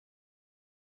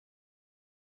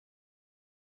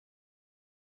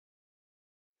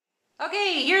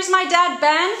Okay, here's my dad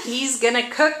Ben. He's gonna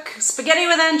cook spaghetti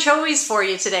with anchovies for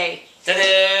you today.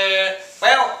 Ta-da!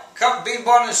 Well, being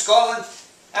born in Scotland,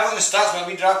 everything starts with a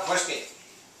wee drop of whisky.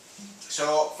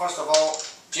 So, first of all,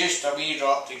 just a wee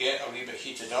drop to get a wee bit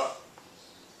heated up.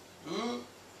 Ooh,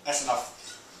 that's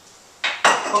enough.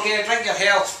 Okay, drink your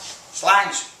health.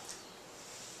 Slangs.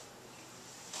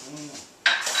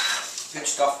 Good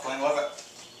stuff, plain love it.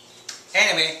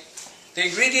 Anyway, the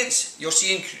ingredients you'll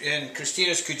see in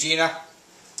Christina's cucina.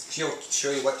 She'll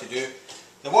show you what to do.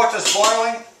 The water's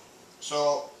boiling,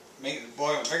 so make it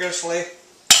boil vigorously.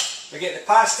 We get the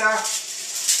pasta.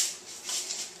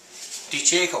 Di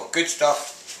cieco, good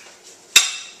stuff.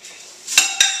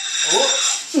 Oh.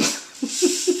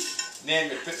 Then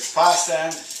we put the pasta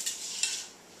in.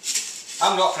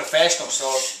 I'm not professional,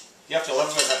 so you have to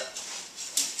live with it.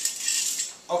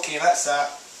 Okay, that's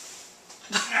that.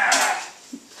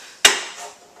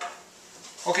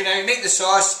 Okay, now you make the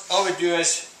sauce. All we do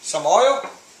is some oil.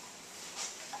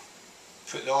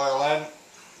 Put the oil in.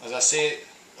 As I say,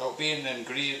 it'll be in the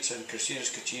ingredients in Christina's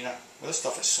cucina. Well, this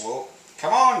stuff is slow.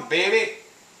 Come on, baby.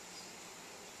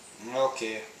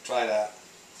 Okay, try that.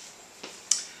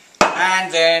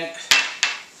 And then,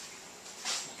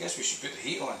 I guess we should put the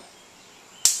heat on.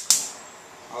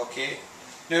 Okay.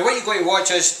 Now what you're going to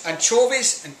watch is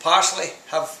anchovies and parsley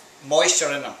have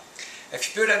moisture in them. If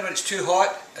you put it in when it's too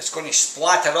hot, it's going to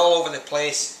splatter all over the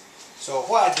place. So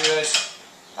what I do is,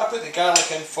 I put the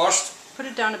garlic in first. Put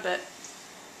it down a bit.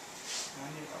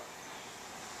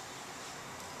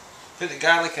 Put the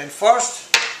garlic in first.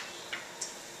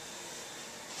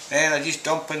 Then I just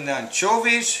dump in the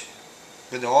anchovies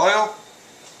with the oil.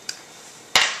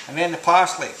 And then the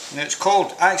parsley. Now it's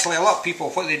cold. Actually, a lot of people,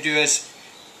 what they do is,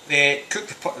 they cook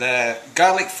the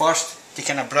garlic first to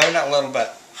kind of brown it a little bit.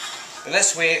 But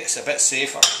this way it's a bit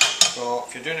safer. So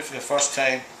if you're doing it for the first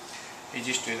time, you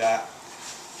just do that.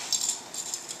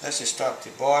 This is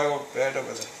starting to boil better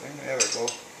with the thing. There we go.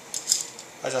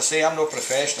 As I say, I'm no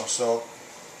professional, so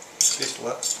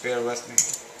just bear with me.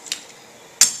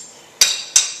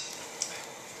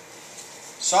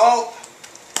 Salt.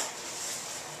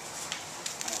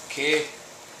 Okay.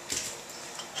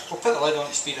 We'll put the lid on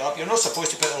to speed it up. You're not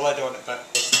supposed to put the lid on it, but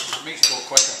it makes it go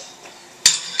quicker.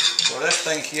 So this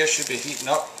thing here should be heating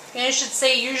up. And I should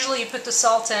say, usually you put the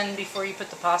salt in before you put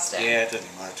the pasta in. Yeah, it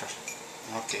doesn't matter.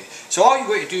 Okay. So all you're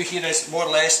going to do here is, more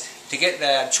or less, to get the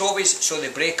anchovies so they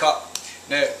break up.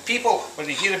 Now, people, when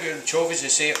they hear about anchovies, they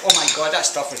say, oh my god, that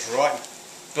stuff is rotten.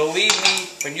 Believe me,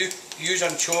 when you use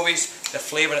anchovies, the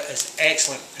flavour is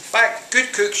excellent. In fact,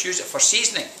 good cooks use it for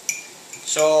seasoning.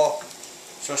 So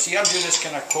see, I'm doing this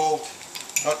kind of cold,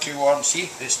 not too warm. See,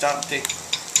 it's starting to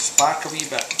spark a wee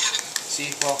bit. See,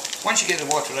 well, once you get the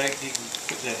water out, you can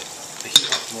put the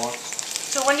heat up more.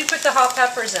 So when you put the hot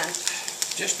peppers in?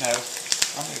 Just now,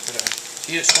 I'm going to put it in.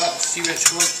 See, it's starting to see where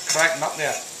it's going, cracking up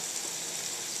there.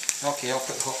 Okay, I'll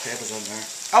put the hot peppers on there.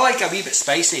 I like a wee bit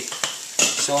spicy,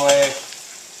 so I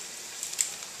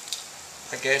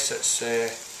guess it's,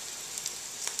 they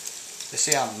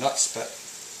say I'm nuts, but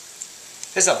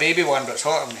this is a baby one, but it's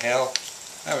hotter than hell.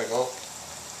 There we go.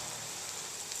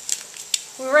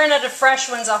 We ran out of fresh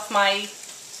ones off my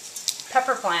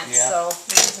pepper plants, yeah. So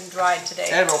we're using dried today.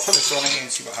 Yeah, we'll put this on again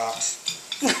and see what happens.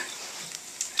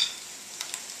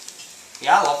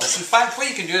 Yeah, I love this. In fact, what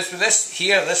you can do is with this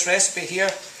here, this recipe here,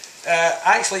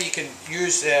 actually you can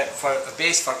use for a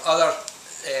base for other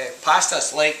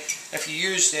pastas. Like if you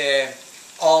use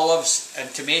olives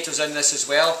and tomatoes in this as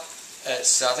well.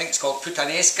 It's, I think it's called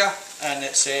puttanesca, and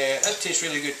it's it tastes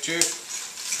really good too.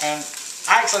 And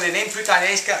actually, the name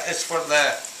puttanesca is for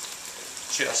the,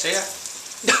 should I say it?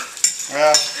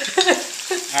 Well,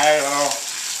 I don't know.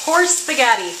 Horse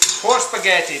spaghetti. Horse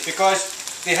spaghetti, because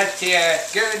they had to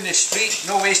get out in the street,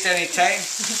 no waste any time.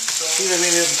 See the way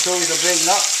the anchovies are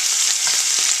breaking up.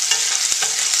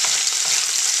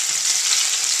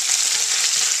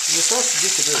 And the sauce is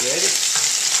just about ready.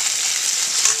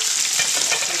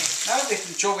 Now the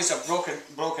anchovies are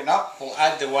broken up, we'll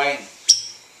add the wine.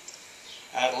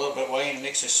 Add a little bit of wine and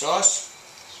mix the sauce.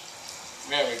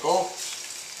 There we go.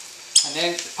 And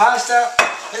then the pasta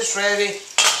is ready.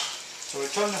 So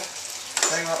we turn the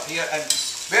thing up here, and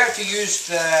better to use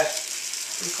the,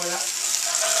 what do you call that?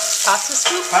 Pasta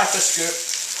scoop? Pasta scoop.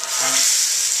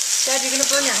 Dad, you're going to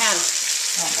burn your hand.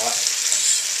 Not much.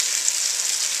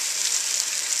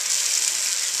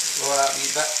 Blow that a wee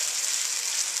bit.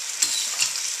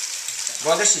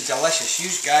 God, this is delicious.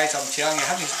 You guys, I'm telling you, I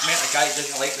haven't met a guy that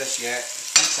doesn't like this yet.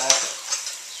 It's fantastic.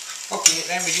 Okay,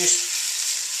 then we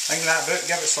just bring that about,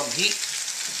 give it some heat.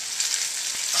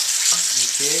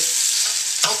 Okay.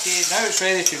 Okay, now it's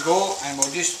ready to go, and we'll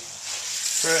just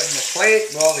Put it in the plate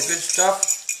with all the good stuff.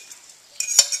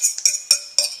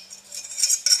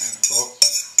 There we go.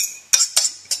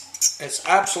 It's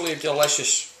absolutely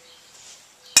delicious.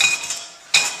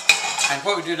 And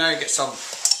what we do now is get some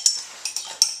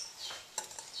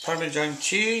Parmesan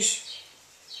cheese.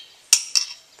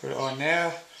 Put it on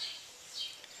there.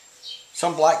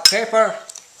 Some black pepper.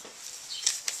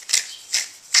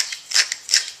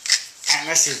 And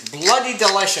this is bloody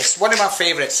delicious. One of my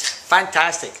favourites.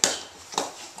 Fantastic.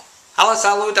 Alla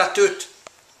salud a tout.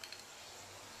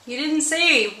 You didn't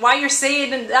say why you're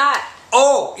saying that.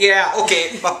 Oh, yeah,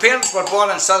 okay. My parents were born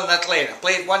in southern Italy. I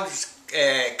played one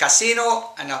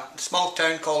casino in a small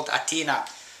town called Atina.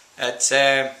 It's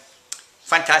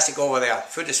fantastic over there.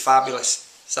 Food is fabulous.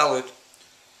 Salud.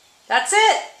 That's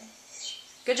it.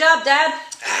 Good job, Dad.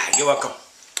 Ah, you're welcome.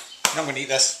 I'm going to eat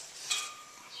this.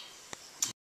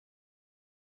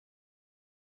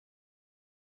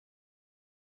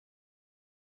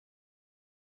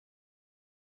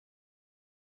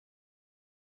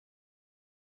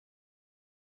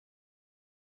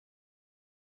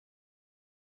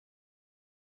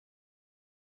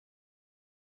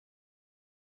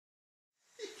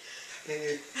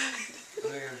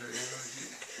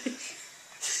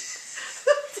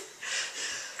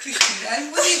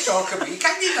 Christine, what are you talking about? You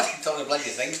can't eat nothing until the bloody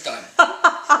thing's done.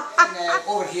 And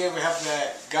over here we have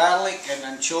the garlic and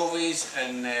anchovies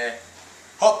and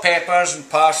hot peppers and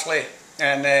parsley.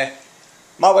 And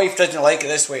my wife doesn't like it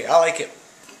this way. I like it.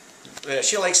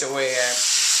 She likes it way.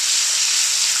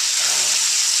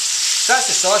 So that's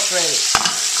the sauce ready.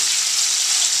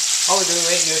 All we're doing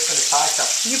right now is for the pasta.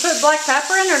 You put black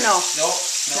pepper in or no? No.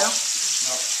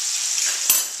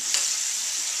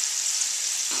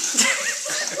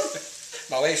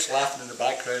 My wife's laughing in the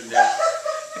background there.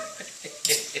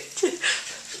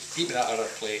 Keeping that on her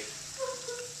plate.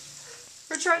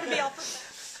 We're trying to be all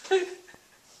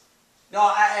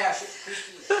No,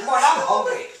 come on, I'm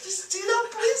hungry.